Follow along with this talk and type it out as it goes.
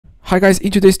Hi guys,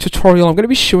 in today's tutorial I'm going to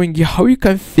be showing you how you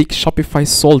can fix Shopify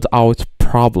sold out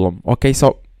problem. Okay,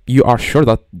 so you are sure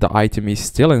that the item is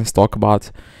still in stock,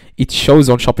 but it shows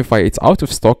on Shopify it's out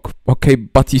of stock. Okay,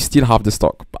 but you still have the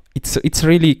stock. It's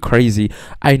really crazy.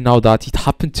 I know that it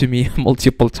happened to me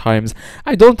multiple times.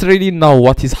 I don't really know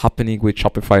what is happening with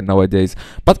Shopify nowadays,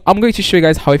 but I'm going to show you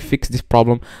guys how I fix this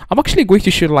problem. I'm actually going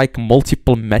to show like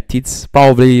multiple methods,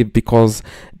 probably because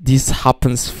this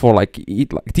happens for like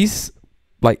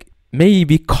may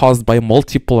be caused by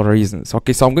multiple reasons.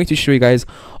 Okay, so I'm going to show you guys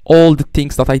all the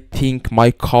things that I think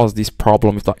might cause this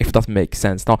problem, if that makes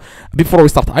sense. Now, before we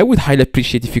start, I would highly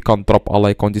appreciate if you can drop a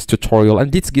like on this tutorial,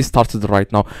 and let's get started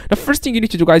right now. The first thing you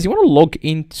need to do, guys, you want to log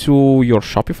into your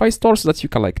Shopify store so that you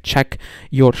can like check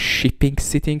your shipping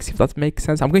settings, if that makes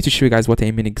sense. I'm going to show you guys what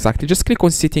I mean exactly. Just click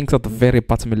on settings at the very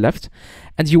bottom left,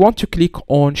 and you want to click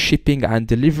on shipping and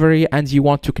delivery, and you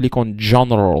want to click on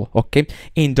general. Okay,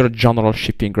 in the general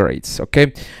shipping rates.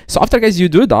 Okay, so after guys you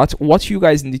do that, what you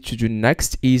guys need to do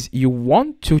next is you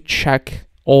want to check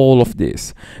all of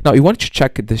this. Now you want to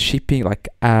check the shipping, like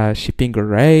shipping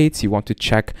rates. You want to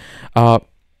check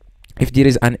if there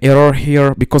is an error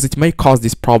here, because it may cause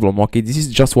this problem. Okay, this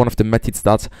is just one of the methods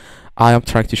that I am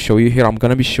trying to show you here. I'm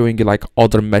gonna be showing you like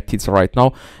other methods right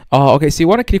now. Okay, so you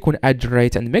want to click on add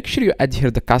rate and make sure you add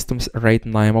here the customs rate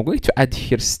name. I'm going to add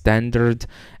here standard,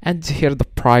 and here the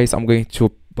price I'm going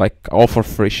to like offer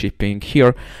free shipping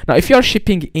here. Now if you are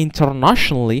shipping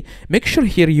internationally, make sure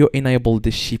here you enable the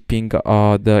shipping,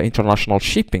 the international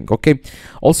shipping. Okay,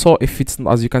 also if it's,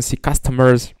 as you can see,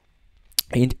 customers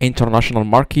in international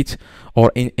market or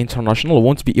in international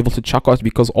won't be able to check out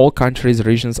because all countries,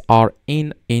 regions are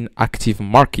in inactive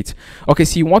market. Okay,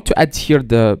 so you want to add here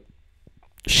the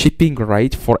shipping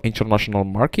rate for international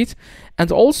market,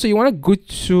 and also you want to go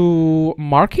to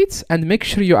markets and make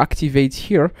sure you activate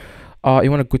here.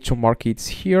 You want to go to markets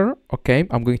here. Okay,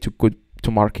 I'm going to go to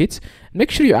markets.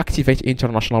 Make sure you activate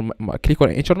international. Click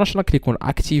on international, click on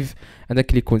active, and then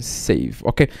click on save.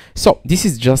 Okay, so this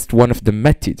is just one of the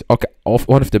methods. Okay, of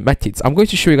one of the methods. I'm going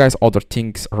to show you guys other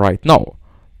things right now.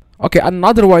 Okay,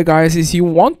 another way, guys, is you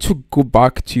want to go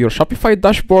back to your Shopify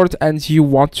dashboard and you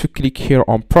want to click here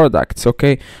on products.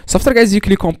 Okay, so after guys you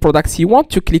click on products, you want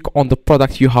to click on the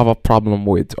product you have a problem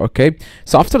with. Okay,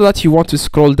 so after that you want to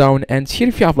scroll down, and here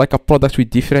if you have like a product with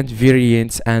different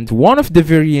variants and one of the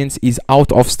variants is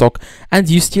out of stock and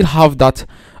you still have that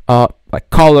like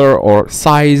color or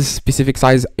size, specific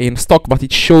size in stock, but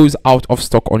it shows out of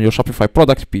stock on your Shopify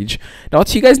product page. Now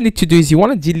what you guys need to do is you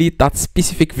want to delete that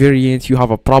specific variant you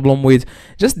have a problem with.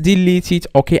 Just delete it.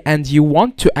 Okay, and you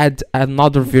want to add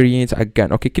another variant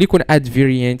again. Okay, click on add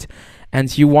variant,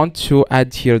 and you want to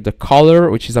add here the color,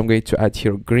 which is I'm going to add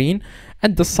here green,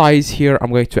 and the size here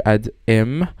I'm going to add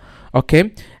M.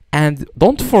 Okay, and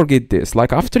don't forget this,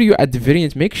 like after you add the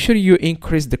variant, make sure you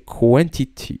increase the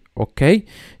quantity. Okay,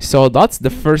 so that's the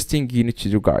first thing you need to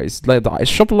do, guys. Like the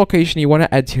shop location, you want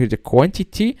to add here the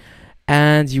quantity,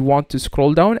 and you want to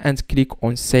scroll down and click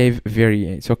on save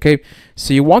variants. Okay,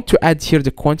 so you want to add here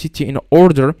the quantity in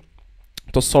order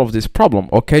to solve this problem.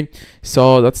 Okay,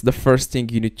 so that's the first thing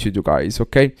you need to do, guys.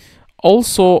 Okay,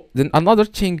 also then another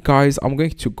thing, guys, I'm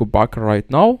going to go back right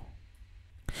now,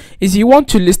 is you want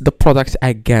to list the product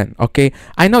again. Okay,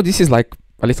 I know this is like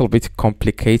a little bit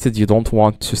complicated. You don't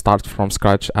want to start from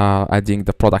scratch adding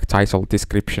the product title,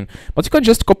 description, but you can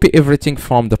just copy everything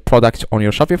from the product on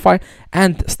your Shopify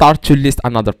and start to list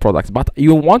another product. But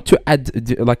you want to add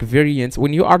like variants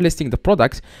when you are listing the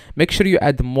products. Make sure you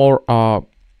add more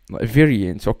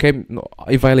variants. Okay,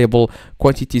 available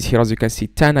quantities here, as you can see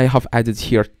 10. I have added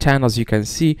here 10, as you can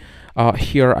see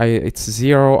here it's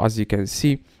 0, as you can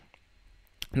see.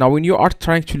 Now when you are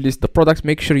trying to list the products,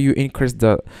 make sure you increase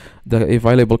the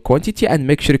available quantity and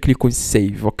make sure you click on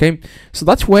save. Okay, so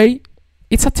that way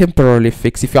it's a temporary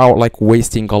fix. If you are like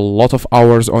wasting a lot of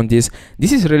hours on this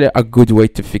is really a good way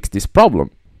to fix this problem.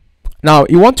 Now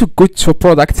you want to go to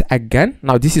product again.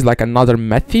 Now this is like another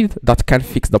method that can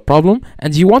fix the problem,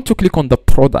 and you want to click on the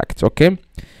product. Okay,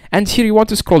 and here you want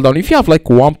to scroll down. If you have like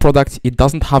one product, it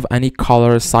doesn't have any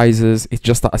color, sizes, it's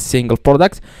just a single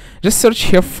product, just search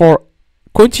here for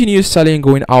continue selling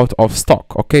going out of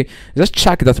stock. Okay, just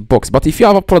check that box. But if you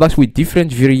have a product with different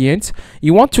variants,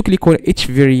 you want to click on each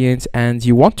variant and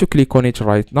you want to click on it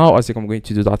right now, as I'm going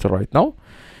to do that right now.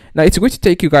 Now it's going to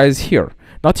take you guys here.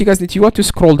 Now you guys want to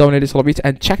scroll down a little bit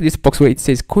and check this box where it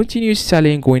says continue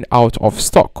selling going out of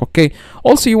stock. Okay,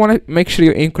 also you want to make sure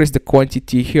you increase the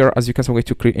quantity here. As you can see, I'm going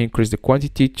to increase the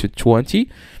quantity to 20.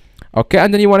 Okay,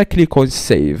 and then you want to click on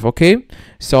save. Okay,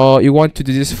 so you want to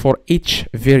do this for each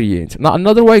variant. Now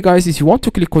another way, guys, is you want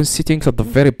to click on settings at the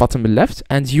very bottom left,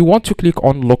 and you want to click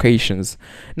on locations.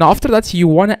 Now after that, you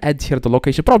want to add here the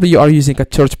location. Probably you are using a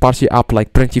third-party app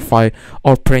like Printify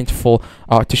or Printful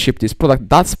to ship this product.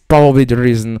 That's probably the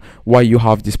reason why you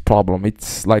have this problem.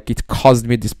 It's like it caused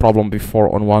me this problem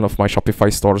before on one of my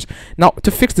Shopify stores. Now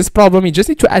to fix this problem, you just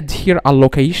need to add here a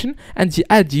location, and you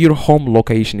add your home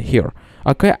location here.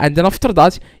 Okay, and then after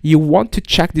that, you want to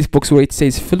check this box where it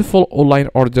says fulfill online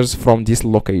orders from this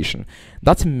location.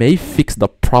 That may fix the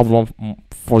problem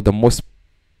for the most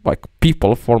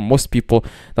for most people.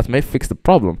 That may fix the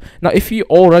problem. Now if you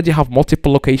already have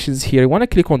multiple locations here, you want to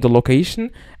click on the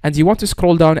location, and you want to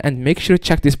scroll down and make sure to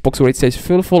check this box where it says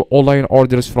fulfill online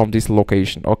orders from this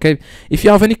location. Okay, if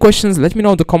you have any questions, let me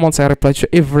know in the comments. I reply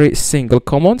to every single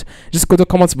comment. Just go to the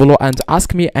comments below and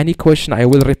ask me any question. I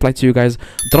will reply to you guys.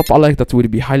 Drop a like, that will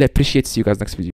be highly appreciated. See you guys next video.